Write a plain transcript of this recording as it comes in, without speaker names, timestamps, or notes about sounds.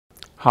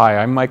Hi,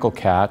 I'm Michael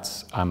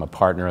Katz. I'm a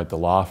partner at the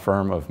law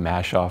firm of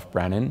Maschoff,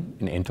 Brennan,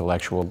 an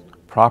intellectual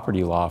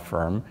property law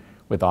firm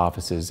with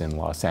offices in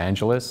Los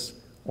Angeles,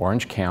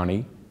 Orange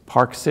County,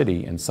 Park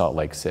City, and Salt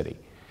Lake City.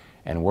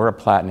 And we're a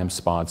platinum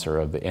sponsor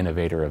of the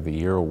Innovator of the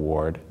Year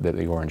award that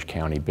the Orange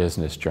County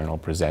Business Journal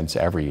presents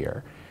every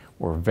year.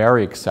 We're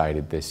very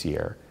excited this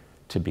year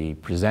to be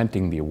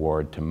presenting the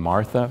award to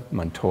Martha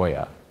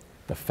Montoya,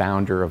 the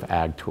founder of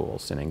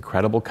Agtools, an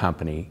incredible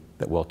company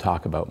that we'll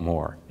talk about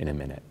more in a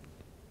minute.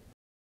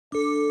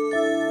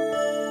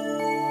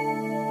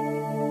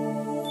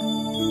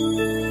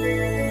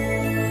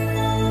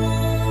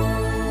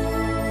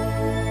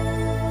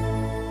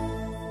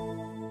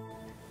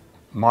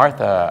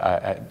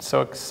 Martha, I'm so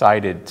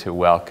excited to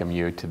welcome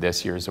you to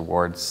this year's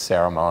awards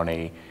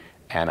ceremony,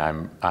 and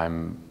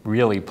I'm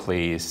really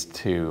pleased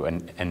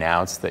to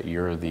announce that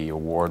you're the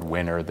award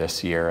winner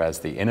this year as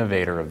the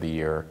Innovator of the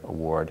Year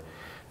award.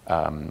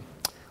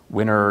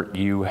 Winner,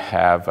 you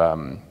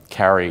have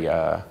carry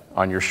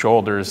on your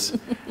shoulders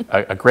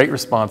a great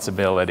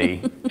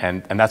responsibility,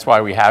 and that's why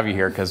we have you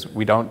here, because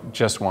we don't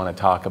just want to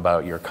talk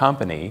about your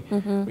company.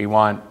 We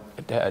want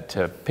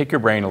to pick your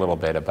brain a little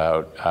bit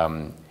about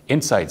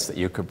insights that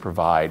you could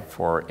provide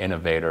for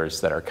innovators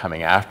that are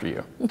coming after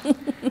you.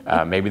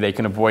 Maybe they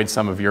can avoid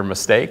some of your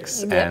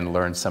mistakes and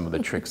learn some of the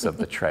tricks of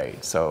the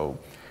trade. So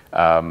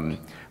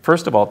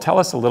first of all, tell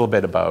us a little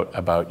bit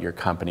about your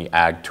company,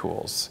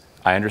 Agtools.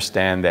 I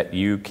understand that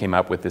you came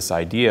up with this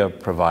idea of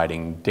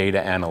providing data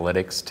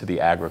analytics to the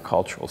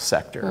agricultural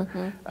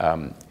sector.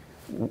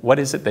 What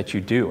is it that you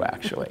do,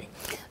 actually?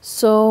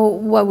 So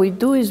what we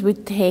do is we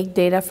take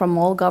data from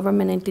all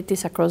government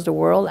entities across the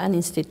world and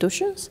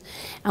institutions,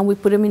 and we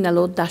put them in a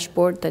little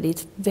dashboard that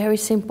is very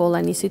simple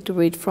and easy to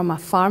read, from a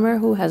farmer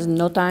who has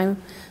no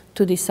time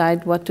to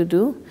decide what to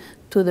do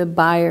to the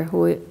buyer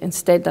who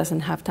instead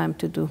doesn't have time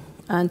to do.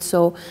 And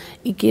so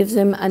it gives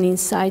them an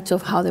insight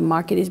of how the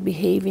market is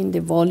behaving,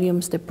 the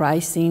volumes, the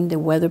pricing, the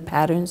weather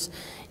patterns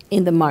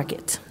in the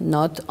market,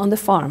 not on the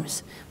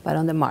farms, but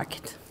on the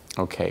market.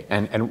 Okay,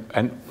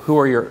 and who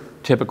are your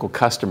typical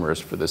customers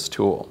for this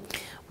tool?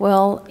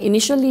 Well,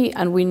 initially,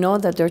 and we know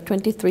that there are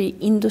 23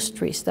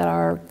 industries that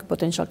are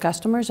potential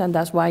customers, and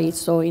that's why it's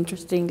so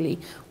interestingly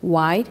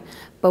wide,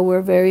 but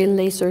we're very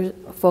laser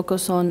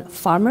focused on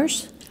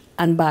farmers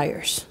and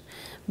buyers,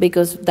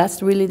 because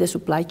that's really the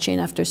supply chain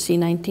after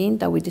C-19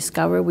 that we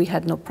discovered we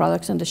had no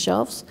products on the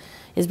shelves,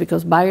 is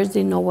because buyers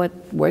didn't know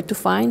where to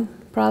find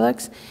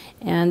products,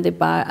 and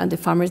the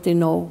farmers didn't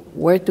know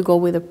where to go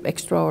with the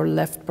extra or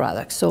left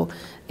products. So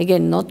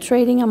again, not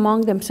trading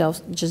among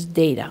themselves, just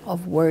data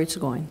of where it's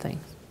going things.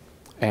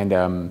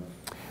 And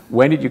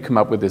when did you come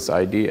up with this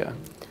idea?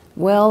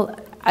 Well,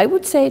 I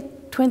would say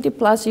 20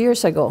 plus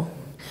years ago,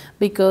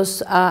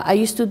 because I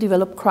used to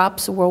develop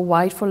crops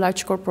worldwide for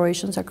large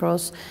corporations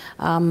across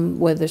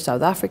whether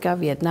South Africa,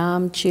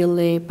 Vietnam,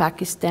 Chile,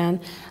 Pakistan.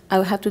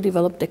 I had to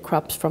develop the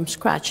crops from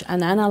scratch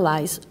and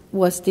analyze,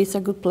 was this a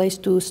good place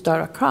to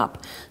start a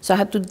crop? So I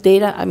had to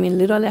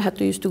literally I had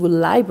to use to go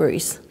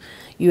libraries,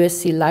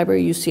 USC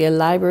library, UCL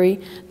library,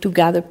 to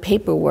gather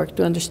paperwork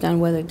to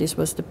understand whether this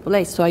was the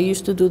place. So I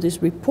used to do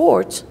these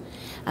reports,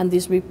 and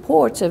these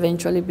reports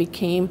eventually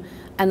became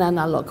an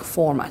analog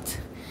format.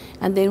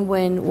 And then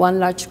when one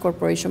large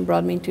corporation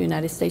brought me into the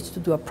United States to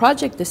do a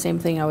project, the same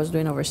thing I was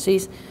doing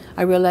overseas,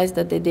 I realized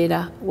that the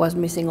data was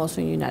missing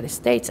also in the United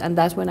States, and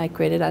that's when I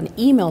created an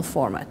email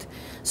format.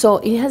 So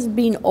it has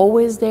been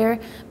always there,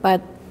 but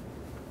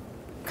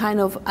kind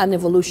of an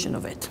evolution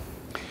of it.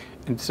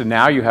 And so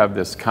now you have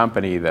this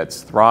company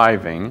that's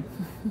thriving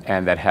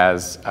and that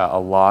has a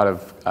lot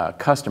of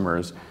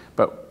customers,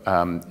 but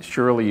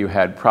surely you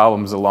had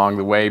problems along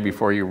the way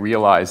before you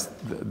realized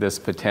this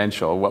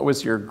potential. What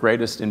was your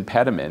greatest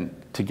impediment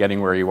to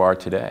getting where you are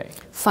today?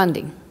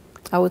 Funding.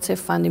 I would say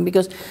funding,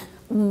 because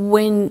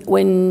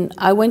when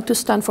I went to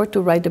Stanford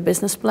to write the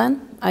business plan,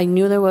 I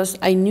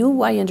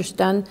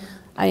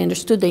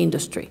understood the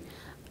industry.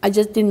 I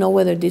just didn't know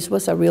whether this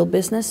was a real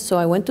business, so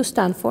I went to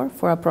Stanford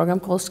for a program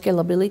called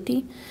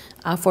Scalability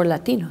for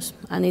Latinos,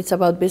 and it's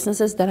about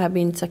businesses that have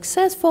been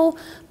successful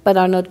but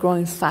are not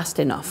growing fast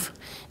enough.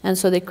 And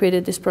so they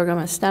created this program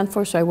at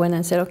Stanford, so I went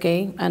and said,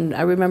 okay, and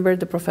I remember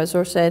the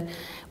professor said,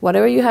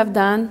 whatever you have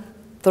done,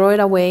 throw it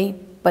away,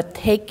 but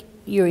take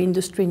your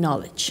industry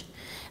knowledge.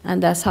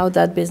 And that's how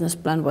that business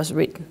plan was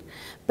written.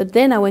 But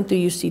then I went to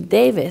UC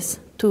Davis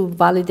to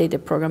validate the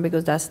program,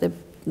 because that's the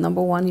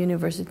 #1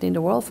 university in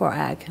the world for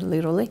ag,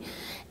 literally,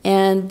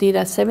 and did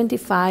a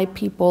 75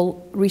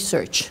 people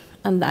research.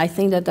 And I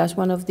think that that's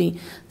one of the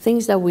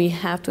things that we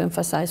have to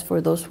emphasize for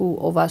those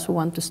of us who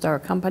want to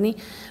start a company.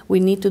 We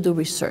need to do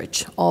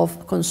research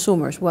of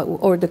consumers,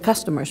 or the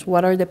customers.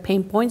 What are the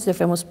pain points, the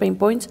famous pain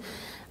points?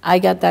 I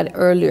got that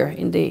earlier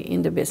in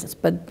the business.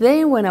 But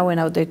then when I went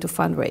out there to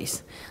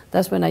fundraise,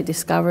 that's when I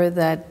discovered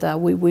that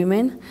we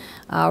women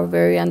are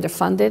very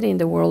underfunded in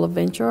the world of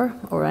venture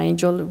or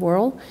angel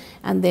world.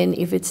 And then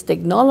if it's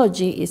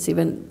technology, it's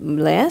even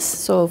less.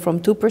 So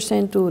from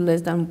 2% to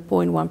less than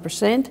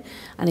 0.1%.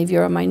 And if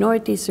you're a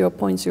minority,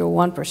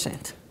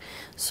 0.01%.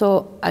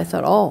 So I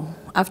thought, oh,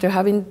 after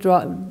having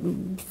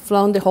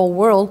flown the whole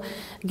world,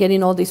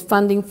 getting all this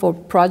funding for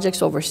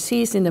projects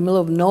overseas in the middle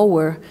of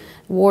nowhere,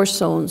 war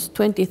zones,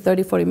 20,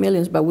 30, 40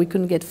 millions, but we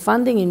couldn't get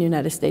funding in the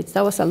United States.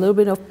 That was a little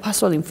bit of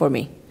puzzling for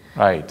me.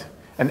 Right.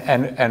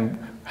 And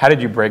how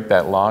did you break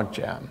that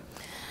logjam?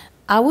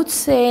 I would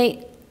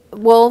say,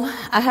 well,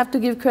 I have to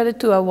give credit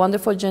to a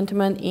wonderful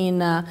gentleman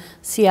in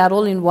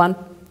Seattle in one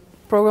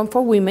program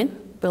for women,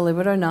 believe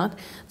it or not.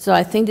 So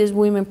I think these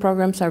women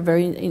programs are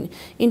very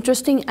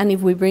interesting, and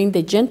if we bring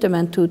the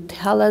gentleman to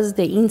tell us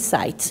the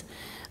insights,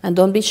 and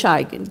don't be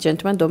shy,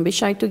 gentlemen, don't be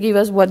shy to give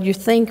us what you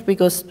think,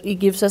 because it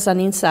gives us an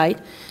insight.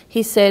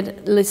 He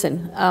said,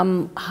 listen,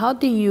 how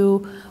do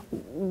you,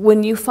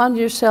 when you found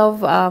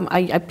yourself,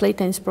 I play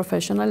tennis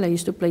professional, I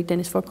used to play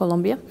tennis for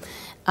Colombia.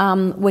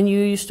 When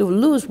you used to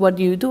lose, what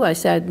do you do? I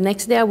said,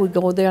 next day I would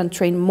go there and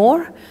train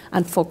more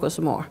and focus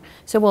more.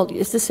 So, well,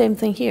 it's the same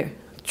thing here.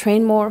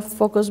 Train more,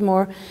 focus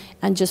more,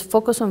 and just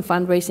focus on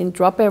fundraising.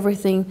 Drop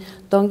everything.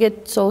 Don't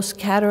get so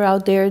scattered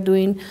out there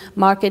doing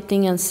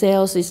marketing and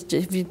sales. If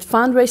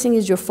fundraising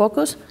is your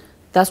focus,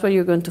 that's where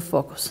you're going to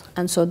focus.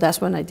 And so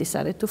that's when I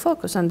decided to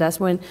focus, and that's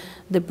when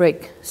the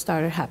break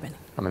started happening.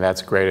 I mean,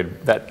 that's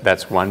great.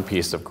 That's one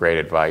piece of great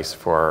advice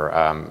for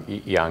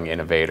young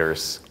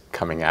innovators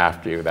coming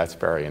after you. That's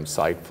very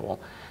insightful.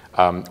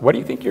 What do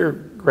you think your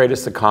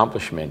greatest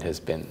accomplishment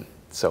has been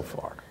so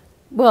far?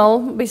 Well,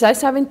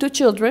 besides having 2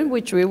 children,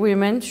 which we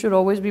women should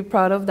always be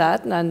proud of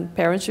that, and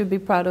parents should be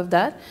proud of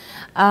that,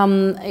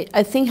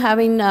 I think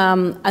having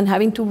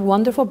 2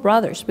 wonderful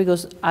brothers,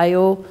 because I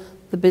owe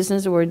the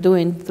business that we're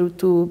doing through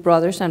 2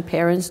 brothers and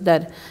parents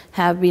that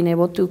have been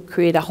able to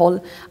create a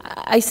whole.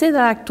 I say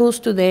that Agtools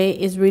today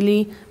is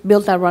really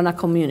built around a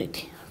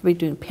community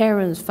between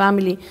parents,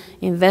 family,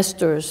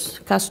 investors,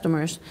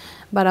 customers.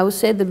 But I would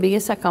say the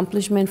biggest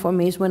accomplishment for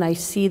me is when I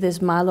see the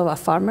smile of a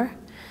farmer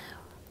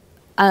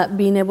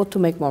being able to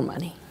make more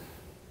money.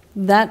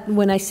 That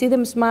when I see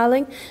them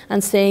smiling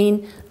and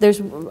saying,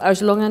 "There's,"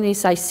 as long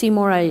as I see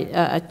more,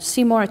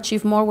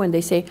 achieve more. When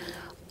they say,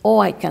 "Oh,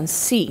 I can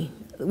see."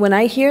 When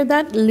I hear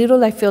that,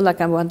 little I feel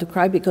like I want to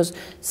cry, because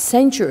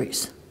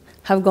centuries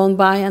have gone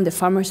by and the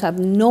farmers have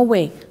no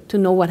way to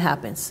know what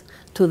happens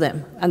to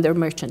them and their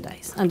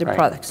merchandise and their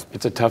products.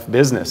 It's a tough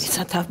business. It's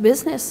a tough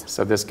business.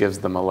 So this gives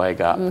them a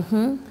leg up.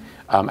 And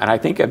I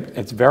think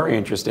it's very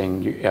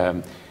interesting.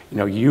 You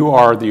know, you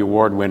are the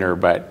award winner,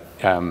 but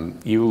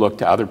you look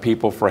to other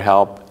people for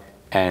help,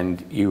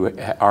 and you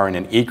are in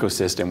an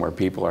ecosystem where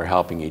people are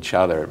helping each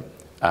other.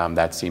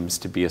 That seems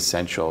to be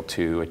essential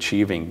to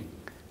achieving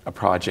a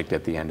project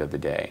at the end of the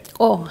day.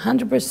 Oh,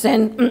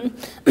 100%.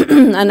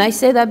 And I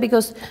say that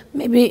because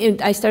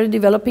maybe I started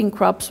developing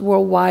crops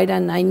worldwide,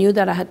 and I knew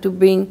that I had to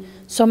bring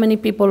so many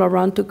people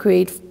around to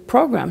create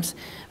programs.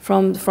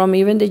 From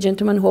even the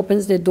gentleman who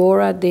opens the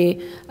door at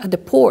the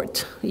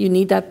port, you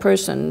need that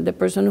person, the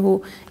person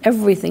who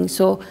everything.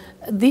 So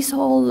this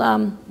whole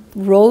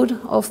road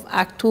of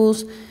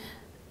Agtools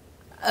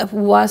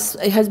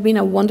has been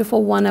a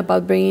wonderful one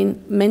about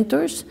bringing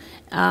mentors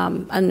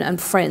and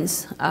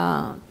friends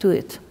to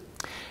it.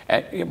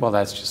 Well,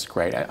 that's just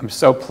great. I'm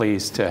so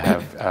pleased to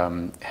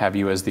have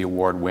you as the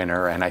award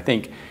winner, and I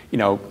think, you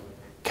know,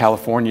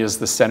 California is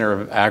the center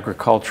of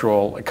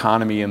agricultural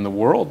economy in the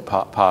world,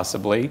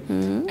 possibly,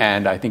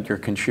 and I think you're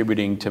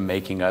contributing to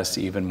making us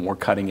even more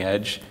cutting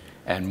edge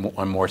and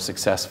more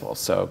successful.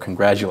 So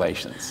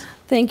congratulations.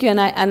 Thank you,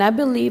 and I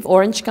believe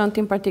Orange County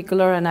in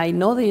particular, and I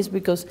know this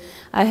because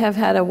I have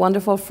had a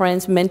wonderful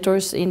friends,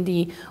 mentors in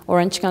the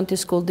Orange County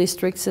School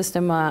District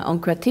system on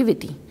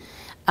creativity.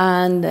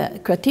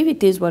 And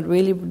creativity is what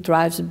really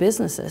drives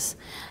businesses.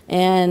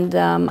 And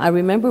I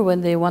remember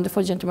when the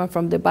wonderful gentleman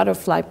from the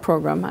Butterfly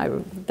program,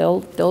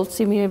 they'll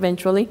see me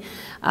eventually,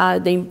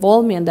 they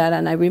involved me in that.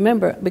 And I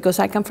remember, because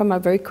I come from a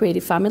very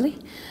creative family,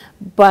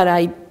 but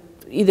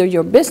either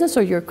you're business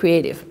or you're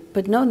creative.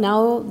 But no,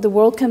 now the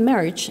world can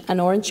merge, and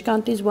Orange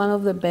County is one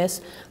of the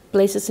best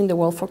places in the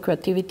world for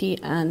creativity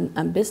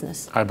and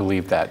business. I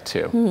believe that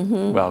too.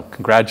 Well,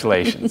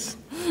 congratulations.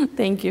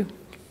 Thank you.